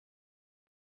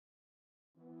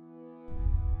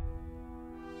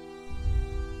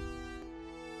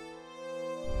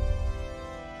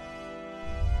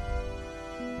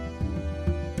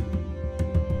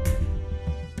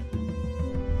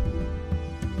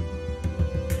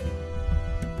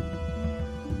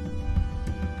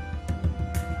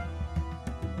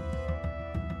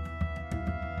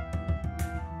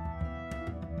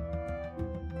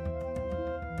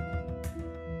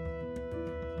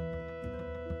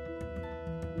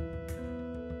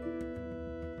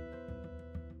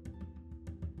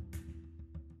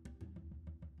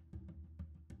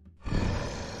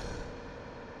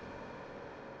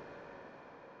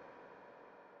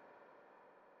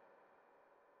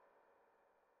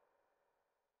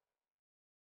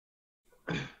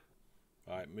All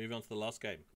right, moving on to the last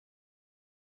game.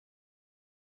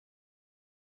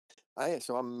 Hi,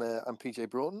 so I'm PJ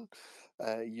Broughton.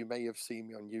 You may have seen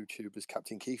me on YouTube as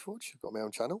Captain Keyforge. I've got my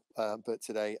own channel, but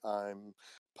today I'm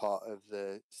part of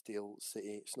the Steel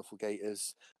City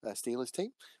Snufflegators Steelers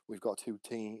team. We've got two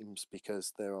teams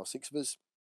because there are 6 of us,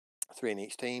 3 in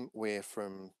each team. We're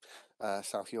from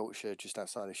South Yorkshire, just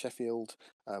outside of Sheffield.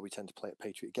 We tend to play at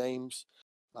Patriot Games.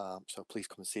 So please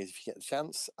come and see us if you get the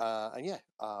chance. And yeah,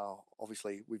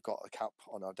 obviously we've got a cap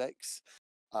on our decks.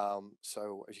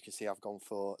 So as you can see, I've gone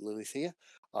for Lilies here.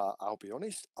 I'll be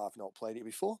honest, I've not played it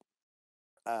before.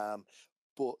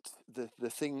 But the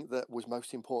thing that was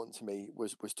most important to me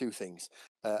was 2 things: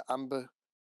 amber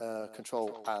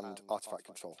control and artifact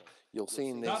control. You'll see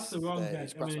in this there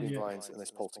is Grasping Vines and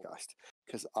this Poltergeist,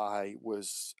 because I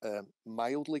was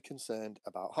mildly concerned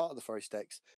about Heart of the Forest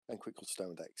decks and Quickle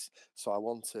Stone decks. So I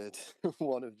wanted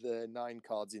one of the 9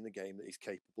 cards in the game that is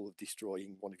capable of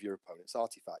destroying one of your opponent's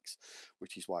artifacts,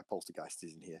 which is why Poltergeist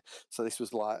is in here. So this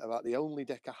was like about the only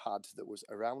deck I had that was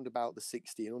around about the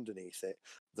 60 and underneath it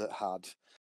that had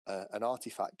an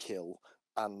artifact kill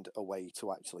and a way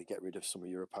to actually get rid of some of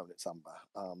your opponent's amber.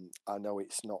 I know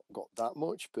it's not got that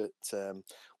much, but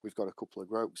we've got a couple of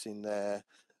Gropes in there.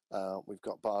 We've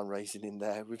got Barn Raising in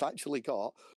there. We've actually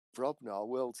got Brobnar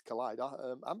Worlds Collide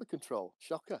amber control.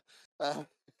 Shocker.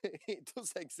 It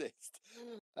does exist.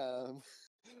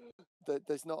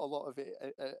 There's not a lot of it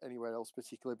anywhere else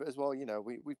particularly, but as well, you know,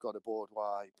 we've got a board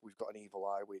wipe. We've got an Evil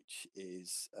Eye, which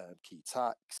is key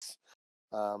tax.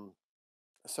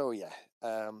 So yeah,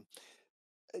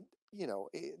 you know,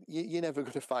 you're never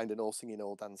going to find an all singing,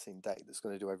 all dancing deck that's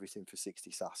going to do everything for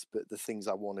 60 SAS. But the things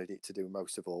I wanted it to do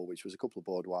most of all, which was a couple of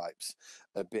board wipes,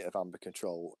 a bit of amber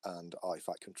control, and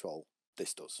artifact control,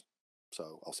 this does.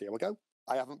 So I'll see how I go.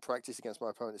 I haven't practiced against my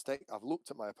opponent's deck. I've looked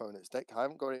at my opponent's deck. I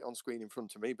haven't got it on screen in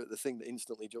front of me, but the thing that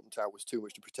instantly jumped out was too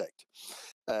much to protect.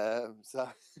 So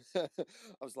I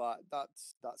was like,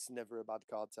 that's never a bad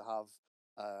card to have.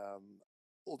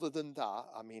 Other than that,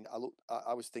 I mean,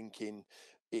 I was thinking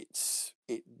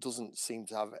it doesn't seem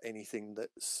to have anything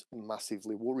that's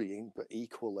massively worrying, but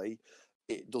equally,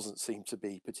 it doesn't seem to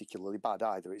be particularly bad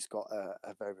either. It's got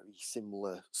a very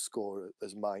similar score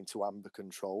as mine to amber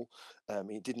control.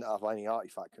 It didn't have any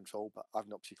artifact control, but I've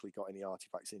not particularly got any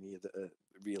artifacts in here that are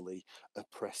really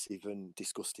oppressive and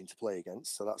disgusting to play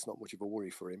against, so that's not much of a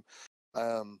worry for him.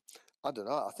 I don't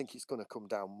know. I think it's going to come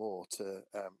down more to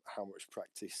how much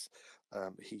practice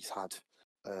he's had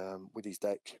with his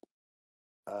deck.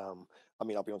 I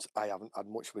mean, I'll be honest, I haven't had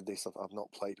much with this. I've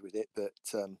not played with it, but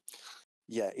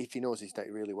yeah, if he knows his deck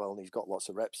really well and he's got lots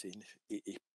of reps in,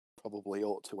 he probably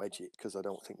ought to edge it, because I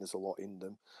don't think there's a lot in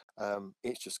them.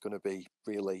 It's just going to be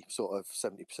really sort of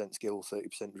 70% skill,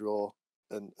 30% draw,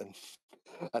 and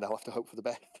I'll have to hope for the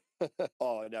best.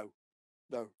 Oh no.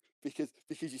 Because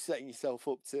you're setting yourself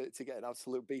up to get an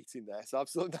absolute beating there. So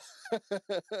absolute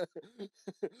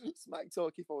smack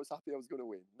talk if I was happy I was going to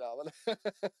win. No.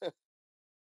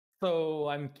 So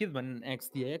I'm Kidman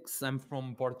XDX. I'm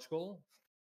from Portugal.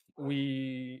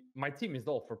 My team is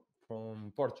all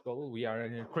from Portugal. We are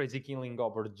in Crazy Killing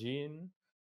Aubergine,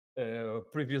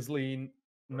 previously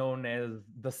known as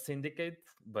the Syndicate,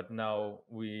 but now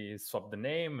we swapped the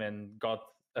name and got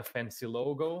a fancy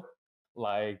logo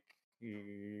like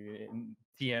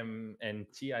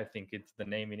TMNT, I think it's the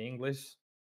name in English.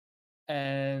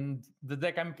 And the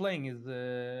deck I'm playing is,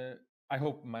 I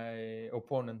hope my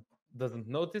opponent doesn't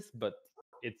notice, but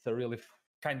it's a really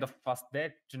kind of fast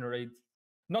deck. Generates,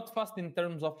 not fast in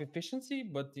terms of efficiency,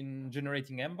 but in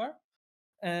generating amber,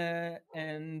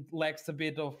 and lacks a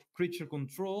bit of creature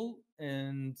control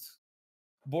and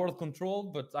board control,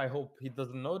 but I hope he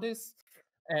doesn't notice.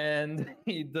 And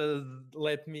he does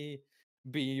let me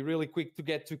be really quick to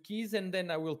get 2 keys, and then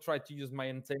I will try to use my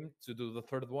Untamed to do the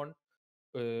third one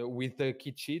with the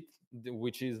key cheat,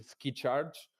 which is key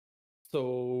charge.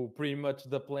 So pretty much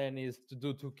the plan is to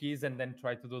do 2 keys and then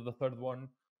try to do the third one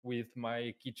with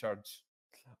my key charge.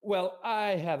 Well,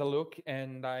 I had a look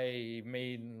and I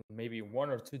made maybe 1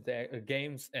 or 2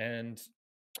 games, and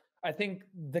I think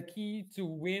the key to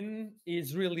win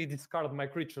is really discard my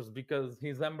creatures, because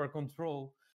his amber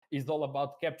control is all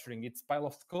about capturing. It's Pile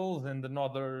of Skulls and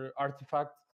another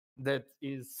artifact that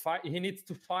is he needs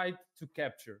to fight to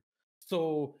capture.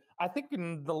 So I think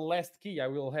in the last key, I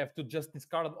will have to just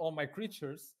discard all my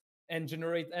creatures and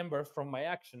generate amber from my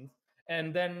actions.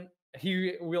 And then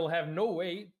he will have no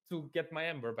way to get my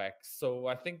amber back. So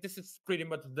I think this is pretty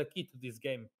much the key to this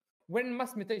game. When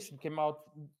Mass Mutation came out,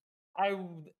 I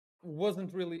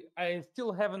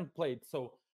still haven't played.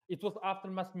 So it was after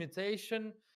Mass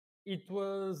Mutation. it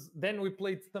was then we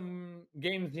played some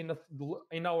games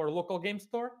in our local game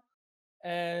store,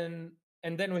 and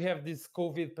then we have this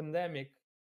COVID pandemic,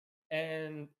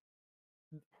 and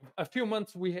a few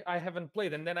months I haven't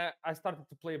played, and then I started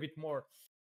to play a bit more.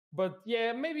 But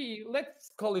yeah, maybe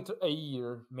let's call it a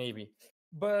year, maybe.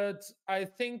 But I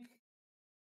think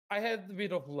I had a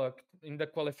bit of luck in the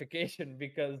qualification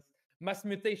because mass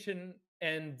mutation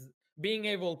and being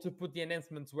able to put the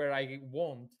enhancements where I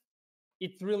want,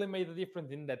 it really made a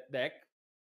difference in that deck.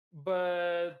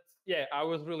 But yeah, I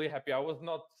was really happy. I was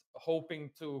not hoping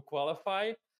to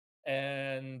qualify,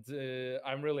 and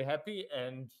I'm really happy.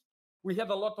 And we had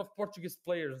a lot of Portuguese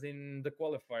players in the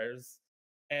qualifiers,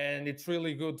 and it's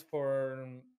really good for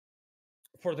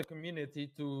the community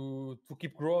to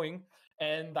keep growing.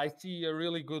 And I see a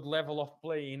really good level of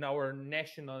play in our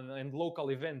national and local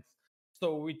events.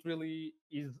 So it really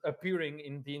is appearing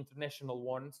in the international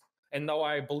ones. And now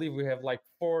I believe we have like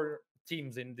 4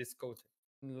 teams in this KOTE.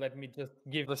 Let me just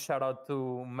give a shout out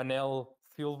to Manel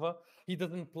Silva. He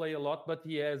doesn't play a lot, but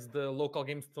he has the local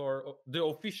game store, the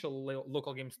official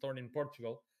local game store in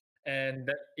Portugal. And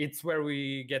it's where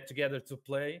we get together to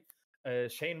play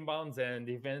Shane Bounds and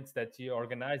events that he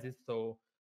organizes. So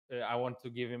I want to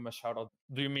give him a shout out.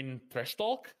 Do you mean Trash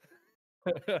Talk?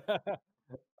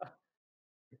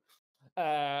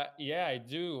 Yeah, I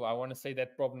do. I want to say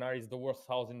that Probnar is the worst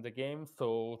house in the game,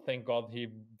 so thank God he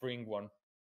bring one.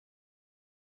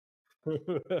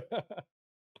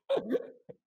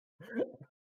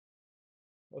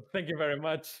 Well, thank you very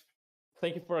much.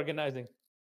 Thank you for organizing.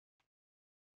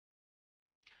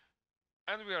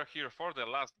 And we are here for the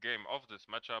last game of this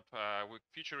matchup, with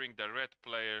featuring the red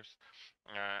players.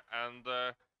 And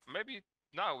maybe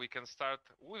now we can start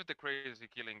with the crazy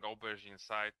killing Aubergine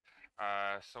side.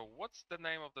 So what's the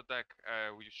name of the deck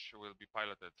which will be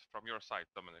piloted from your side,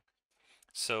 Dominic?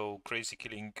 So Crazy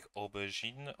Killing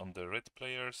Aubergine on the red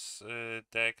players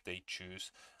deck, they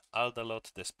choose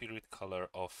Aldalot, the spirit color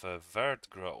of Verd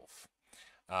Grove.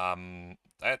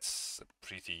 That's a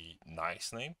pretty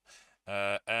nice name,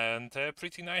 and a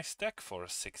pretty nice deck for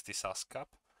 60 SAS cap.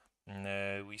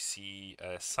 We see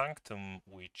Sanctum,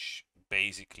 which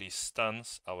basically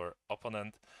stuns our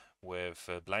opponent with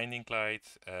Blinding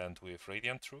Light and with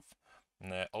Radiant Truth.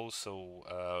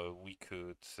 Also, we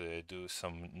could do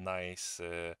some nice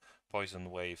Poison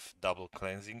Wave, double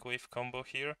Cleansing Wave combo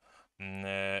here.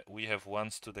 We have one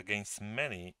stood against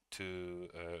many to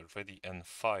ready and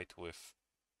fight with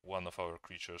one of our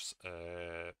creatures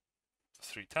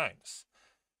 3 times.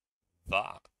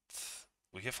 But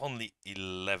we have only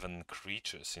 11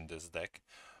 creatures in this deck,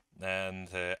 and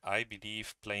I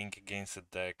believe playing against a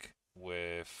deck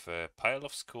with Pile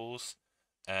of Skulls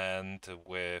and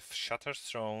with Shattered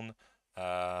Throne,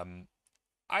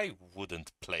 I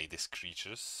wouldn't play these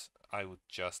creatures. I would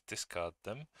just discard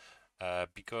them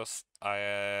because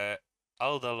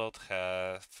Aldalot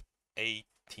have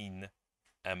 18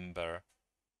 Ember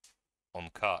on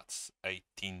cards,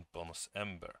 18 bonus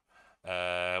Ember.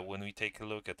 When we take a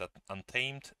look at that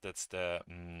Untamed, that's the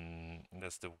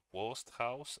worst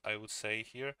house, I would say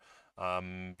here,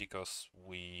 because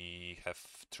we have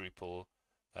triple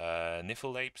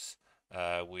Niffle Apes,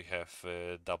 we have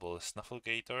double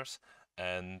Snufflegators,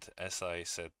 and as I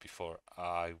said before,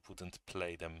 I wouldn't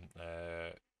play them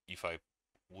if I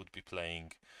would be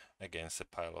playing against a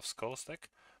Pile of Skulls deck.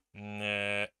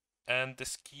 And the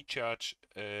ski charge,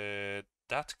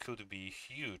 that could be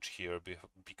huge here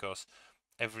because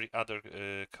every other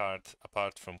card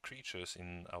apart from creatures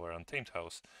in our Untamed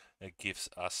house gives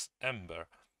us Ember.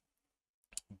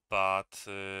 But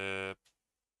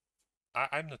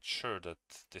I'm not sure that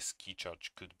the ski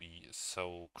charge could be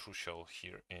so crucial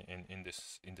here in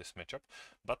this matchup,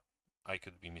 but I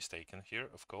could be mistaken here,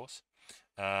 of course.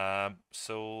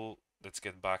 So let's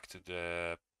get back to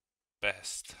the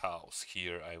best house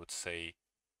here. I would say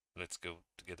let's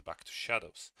get back to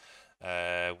Shadows.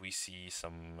 We see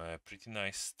some pretty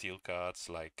nice steel cards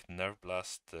like Nerve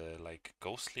Blast, like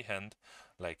Ghostly Hand,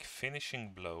 like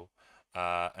Finishing Blow,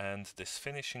 and this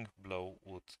Finishing Blow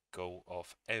would go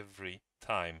off every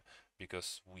time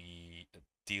because we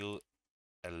deal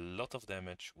a lot of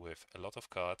damage with a lot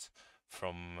of cards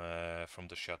from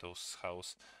the Shadows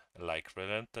house, like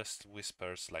Relentless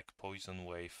Whispers, like Poison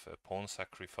Wave, Pawn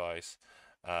Sacrifice,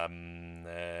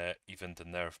 even the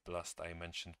Nerve Blast I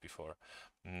mentioned before.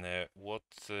 What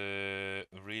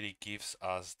really gives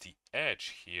us the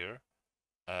edge here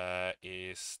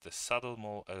is the Saddle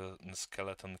Maul and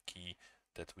Skeleton Key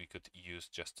that we could use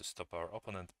just to stop our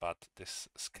opponent, but this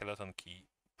Skeleton Key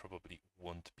probably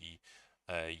won't be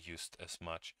used as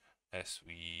much as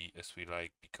we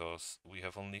like, because we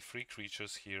have only 3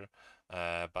 creatures here,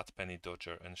 Bad Penny,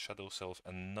 Dodger, and Shadow Self,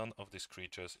 and none of these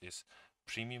creatures is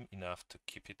premium enough to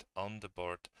keep it on the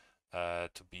board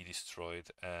to be destroyed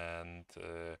and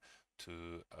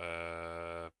to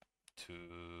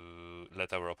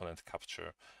let our opponent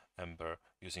capture Ember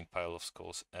using Pile of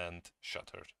Skulls and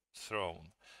Shattered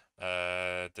Throne.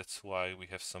 That's why we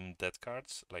have some dead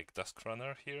cards like Dusk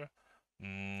Runner here,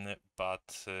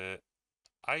 but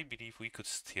I believe we could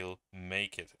still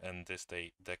make it, and this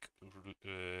deck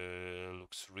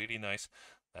looks really nice.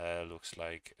 Looks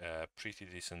like a pretty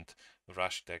decent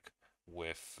rush deck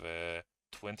with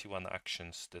 21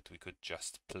 actions that we could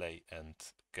just play and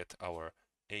get our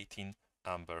 18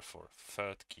 Amber for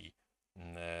 3rd key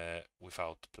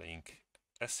without playing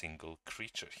a single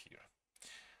creature here.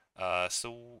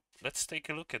 So let's take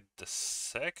a look at the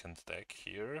second deck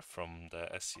here from the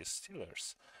SCS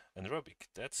Steelers. And Robic,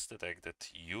 that's the deck that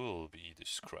you'll be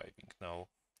describing. Now,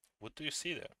 what do you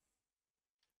see there?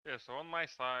 Yeah, so on my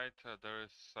side there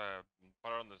is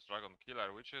Baroness Dragon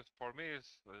Killer, which is for me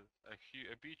is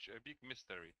a big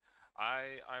mystery.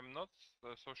 I'm not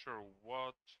so sure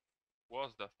what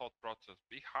was the thought process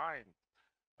behind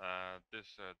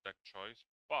this deck choice,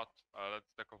 but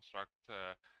let's deconstruct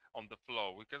on the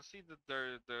flow. We can see that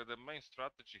the main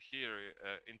strategy here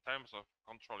in terms of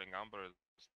controlling Amber is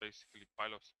basically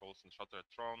Pile of Skulls and Shattered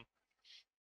Throne.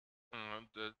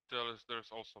 There's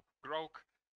also Grok,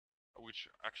 which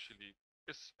actually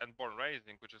is, and Born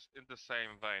Raising, which is in the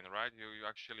same vein, right? You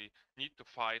actually need to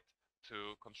fight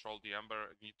to control the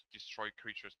Ember, need to destroy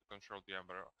creatures to control the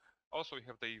Ember. Also, we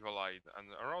have the Evil Eye and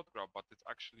a Road Grab, but it's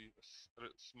actually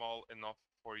small enough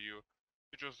for you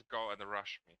to just go and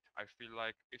rush me. I feel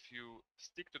like if you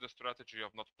stick to the strategy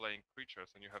of not playing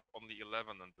creatures and you have only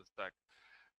 11 in this deck,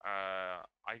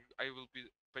 I will be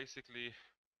basically,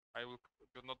 I will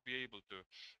not be able to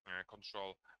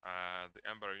control the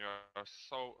Ember. You are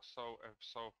so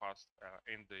fast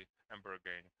in the Ember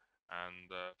game.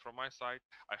 And from my side,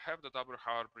 I have the double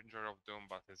Harbinger of Doom,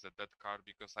 but it's a dead card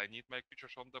because I need my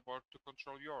creatures on the board to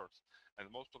control yours. And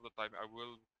most of the time, I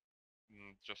will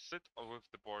just sit with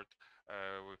the board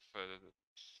with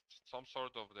some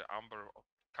sort of the Amber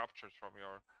captured from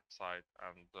your side,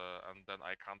 and then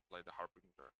I can't play the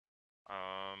Harbinger.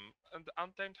 And the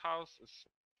Untamed House is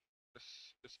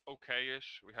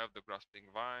okay-ish. We have the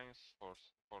Grasping Vines for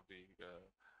the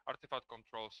artifact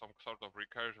control, some sort of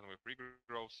recursion with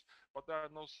regrowths, but there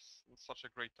are no such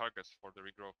a great targets for the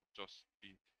regrowth. Just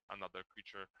be another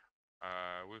creature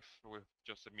with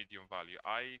just a medium value.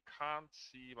 I can't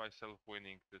see myself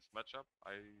winning this matchup.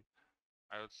 I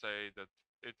would say that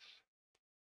it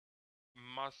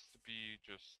must be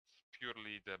just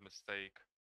purely the mistake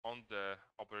on the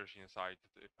Aubergine side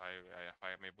if I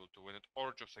am able to win it,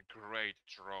 or just a great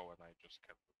draw and I just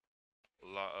can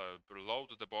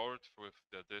load the board with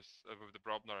the with the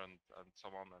Brobner and so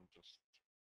on, and just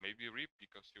maybe reap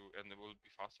because it will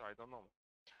be faster. I don't know.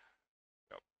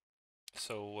 Yep.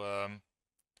 So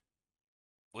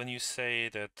when you say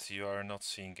that you are not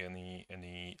seeing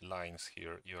any lines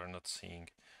here, you are not seeing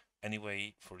any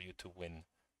way for you to win.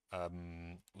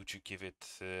 Would you give it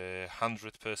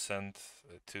 100%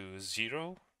 to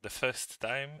 0 the first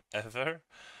time ever,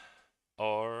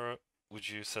 or would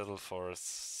you settle for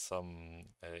some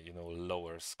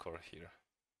lower score here?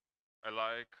 I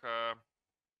like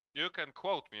you can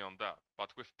quote me on that,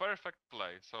 but with perfect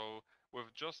play. So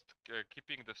with just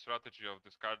keeping the strategy of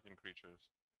discarding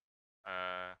creatures,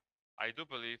 I do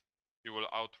believe you will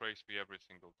outrace me every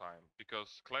single time,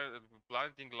 because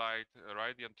Blinding Light,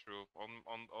 Radiant Truth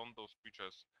on those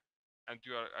creatures, and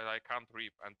I can't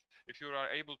reap. And if you are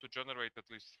able to generate at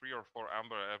least 3 or 4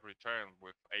 Amber every turn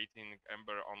with 18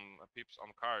 Ember on pips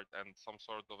on card and some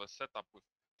sort of a setup with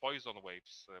poison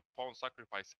waves, pawn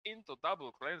sacrifice into double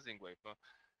cleansing wave,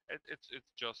 it's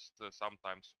just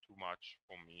sometimes too much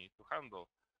for me to handle.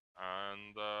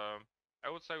 And I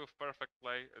would say with perfect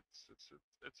play, it's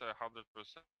 100%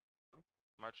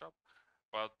 matchup.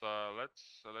 But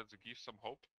let's give some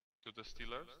hope to the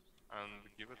Steelers and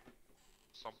give it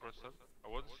some percent.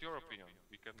 What is your opinion?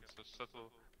 We can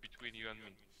settle between you and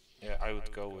me. Yeah, I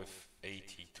would go with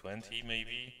 80-20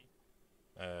 maybe.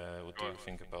 What do you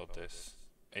think about this?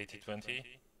 80-20?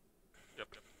 Yep.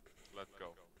 Let's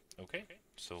go. Okay,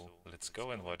 so let's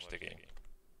go and watch the game.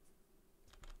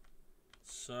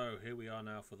 So here we are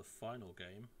now for the final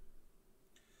game.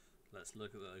 Let's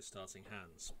look at those starting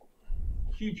hands.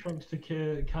 Huge thanks to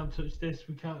Can't Touch This.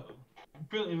 We can't.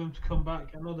 Brilliant of them to come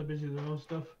back. I know they're busy with their own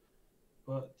stuff,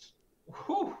 but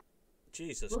whew,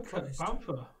 Jesus look Christ! at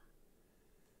Bamford.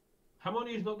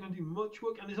 Harmony is not going to do much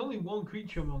work, and there's only one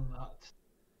creature among that.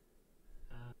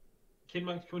 Kid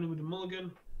Max coming in with a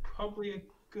mulligan. Probably a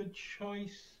good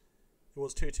choice. It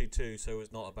was 2-2-2, so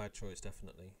it's not a bad choice,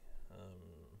 definitely.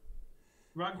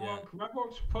 Ragwalk.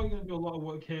 Ragwalk's probably going to do a lot of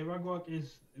work here. Ragwalk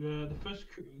is the first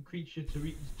creature to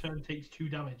reach its turn takes 2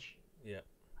 damage. Yeah.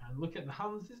 And look at the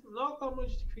hands. There's not that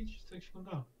much the creatures to actually come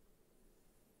down.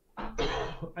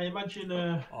 I imagine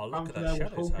look at Bamford that was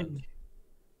Shadow's hoping. hand.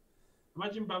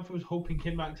 Imagine Bamford was hoping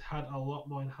Kid Max had a lot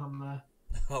more in hand there.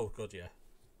 Oh god, yeah.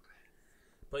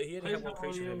 But he only had one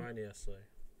creature in Harmonia, so.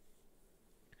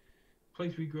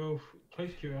 Place Regrowth,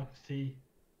 Place Curiosity,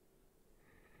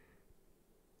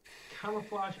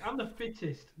 Camouflage, and the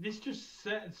Fittest. This just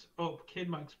sets up Kid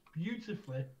Max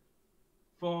beautifully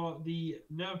for the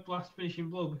Nerve Blast finishing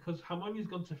blow because Harmonia's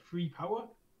gone to 3 power.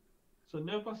 So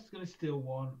Nerve Blast is going to steal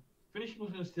 1, Finishing Blow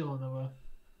is going to steal another,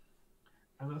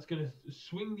 and that's going to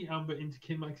swing the Amber into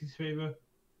Kid Max's favour.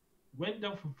 Went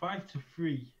down from 5 to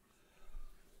 3.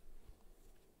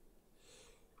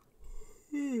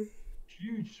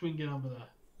 Huge swing in Amber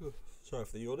there. Sorry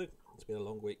for the yawning. It's been a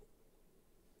long week.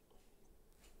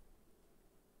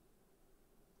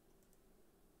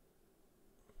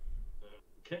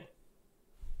 Okay.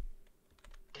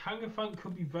 Kangafant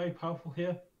could be very powerful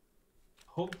here.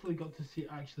 Hopefully got to see it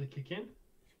actually kick in.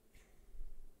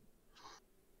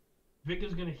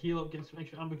 Vigor's going to heal up, get some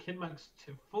extra Amber. Kid Max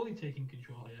fully taking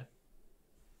control here.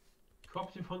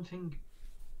 Cooperative Hunting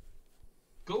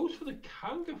goes for the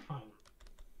Kangafant.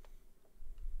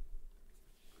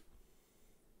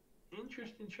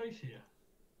 Interesting choice here.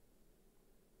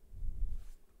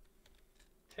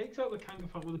 Takes out the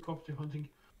Kangafant with the Cooperative Hunting.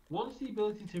 Wants the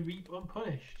ability to reap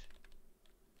unpunished.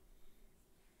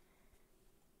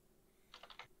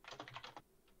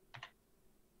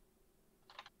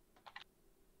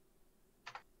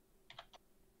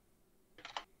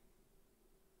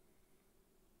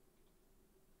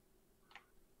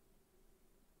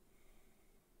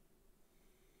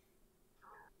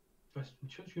 First,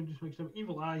 Churchill just makes them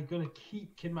Evil Eye, gonna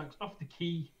keep Kid Max off the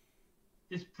key.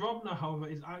 This Brobna, however,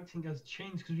 is acting as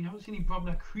chains because we haven't seen any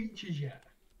Brobna creatures yet.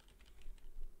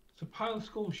 So Pile of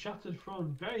Skulls, Shattered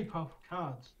Throne, very powerful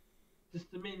cards. Just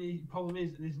the main problem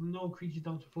is there's no creatures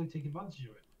down to fully take advantage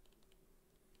of it.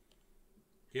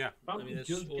 Yeah, I Bamford mean, it's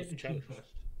just always get a the king challenge.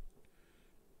 first.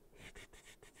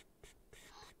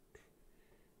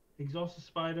 Exhausted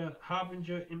Spider,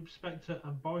 Harbinger, Inspector,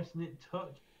 and Boris Knit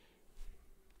Touch.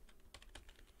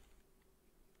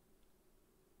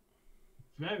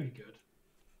 Very good.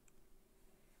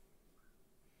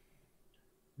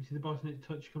 We see the Boris Knit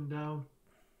Touch come down.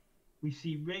 We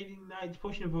see Raiding Knights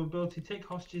pushing vulnerability, take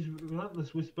hostages,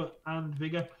 Relentless Whisper, and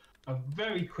Vigor. A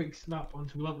very quick snap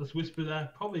onto Relentless Whisper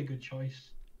there. Probably a good choice.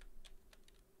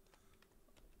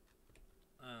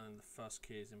 And the first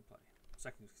key is in play.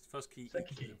 First key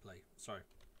Second is key. in play. Sorry.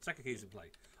 Second key is in play.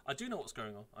 I do know what's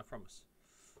going on, I promise.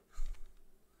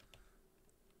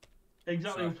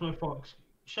 Exactly So- what's my fox.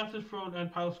 Shattered Throne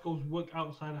and Pile of Skulls work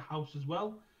outside a house as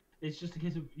well. It's just a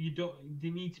case of they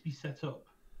need to be set up.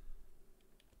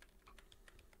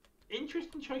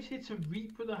 Interesting choice here to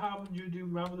reap with the Harbinger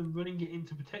Doom rather than running it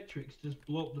into Protectrix to just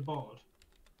blow up the board.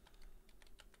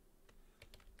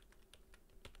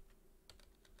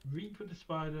 Reap with the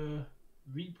Spider,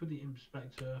 reap with the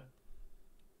Inspector.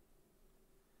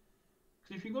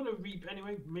 So if you're going to reap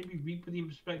anyway, maybe reap with the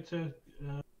Inspector,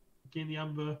 gain the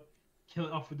Amber, kill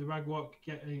it off with the Ragwalk,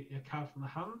 get a card from the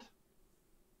hand.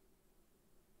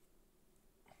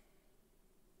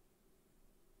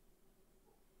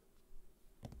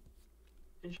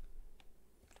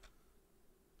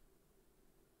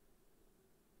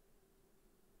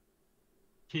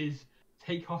 Is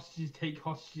take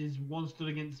hostages, one stood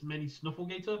against many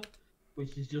Snufflegator,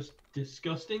 which is just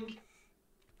disgusting.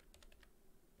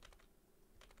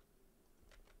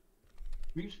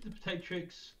 Reaps with the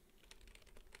Protectrix.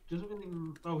 Doesn't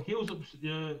really. Heals up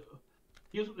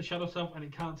the Shadow Self, and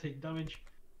it can't take damage.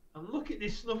 And look at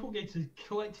this Snufflegator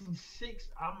collecting 6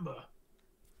 Amber.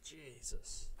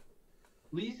 Jesus.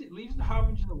 Leaves the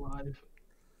Harbinger alive.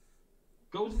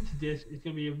 Goes into disc. It's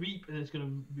going to be a reap, and it's going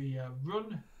to be a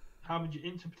run. Harbinger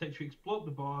into Protectrix, blow up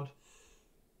the board.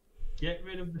 Get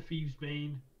rid of the Thieves'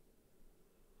 Bane.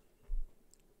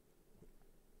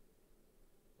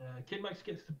 Kid Max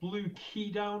gets the blue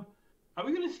key down. Are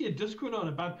we going to see a Duskrun on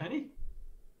a bad penny?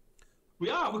 We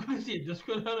are. We're going to see a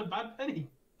Duskrun on a bad penny.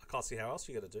 I can't see how else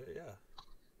you're going to do it, yeah.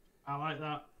 I like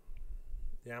that.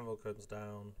 The anvil comes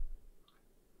down.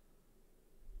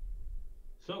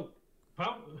 So,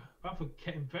 Bamford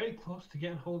getting very close to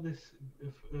getting hold of this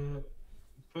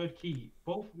third key.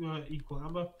 Both equal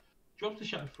Amber. Drops the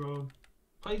Shattered Throne.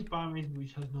 Plays Barmaid,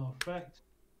 which has no effect.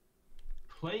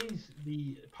 Plays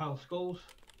the Pile of Skulls.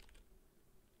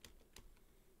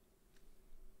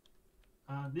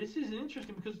 And this is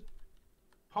interesting because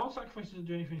Pawn Sacrifice doesn't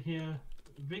do anything here.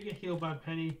 Vigor heal by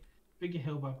penny. Vigor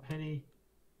heal by penny.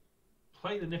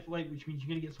 Play the Niflite, which means you're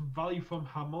going to get some value from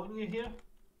Harmonia here.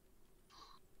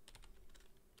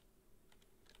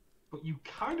 But you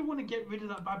kind of want to get rid of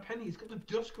that bad penny. It's got the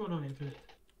Dusk Run on it for it.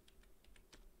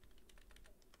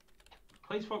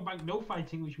 Plays Fog Bank, no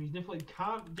fighting, which means Niflite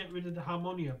can't get rid of the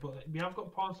Harmonia, but we have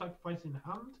got Pawn Sacrifice in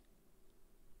hand.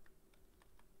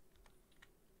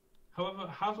 However,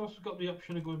 has also got the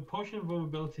option of going Potion of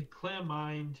Vulnerability, Clear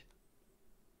Mind,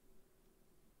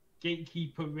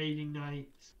 Gatekeeper, Raiding Knight.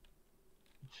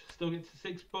 Still gets to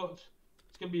 6 spots.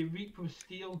 It's going to be a Reaper of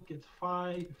Steel, gets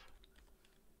 5.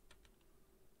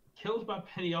 Kills by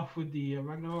penny off with the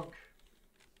Ragnarok.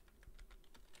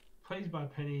 Plays by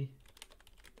penny.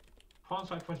 Pawn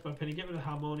Sacrifice by penny, get rid of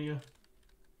Harmonia.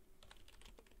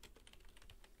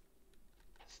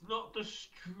 It's not the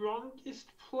strongest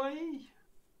play.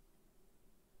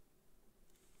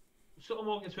 Sort of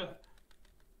more gets better.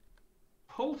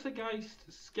 Poltergeist,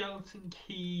 Skeleton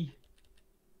Key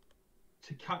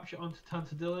to capture onto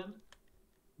Tantadillin.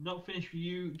 Not finished for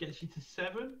you, gets you to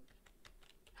 7.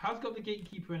 Has got the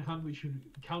Gatekeeper in hand, which should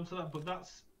counter that, but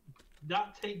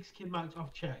that takes Kid Max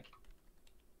off check.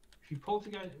 If you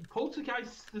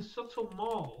Poltergeist the Subtle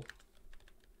Maul.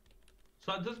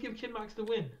 So that does give Kid Max the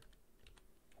win.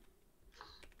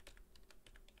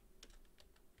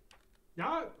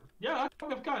 Yeah,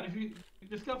 I've got it. If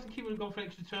the Skeleton Key would have gone for an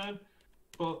extra turn,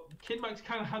 but Kid Max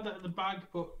kind of had that in the bag,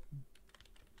 but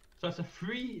so that's a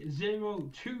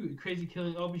 3-0-2 Crazy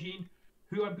Killing Aubergine,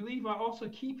 who I believe are also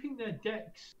keeping their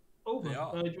decks over. They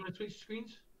are. Do you want to switch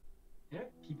screens? Yeah,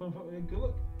 keep on. Good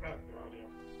luck.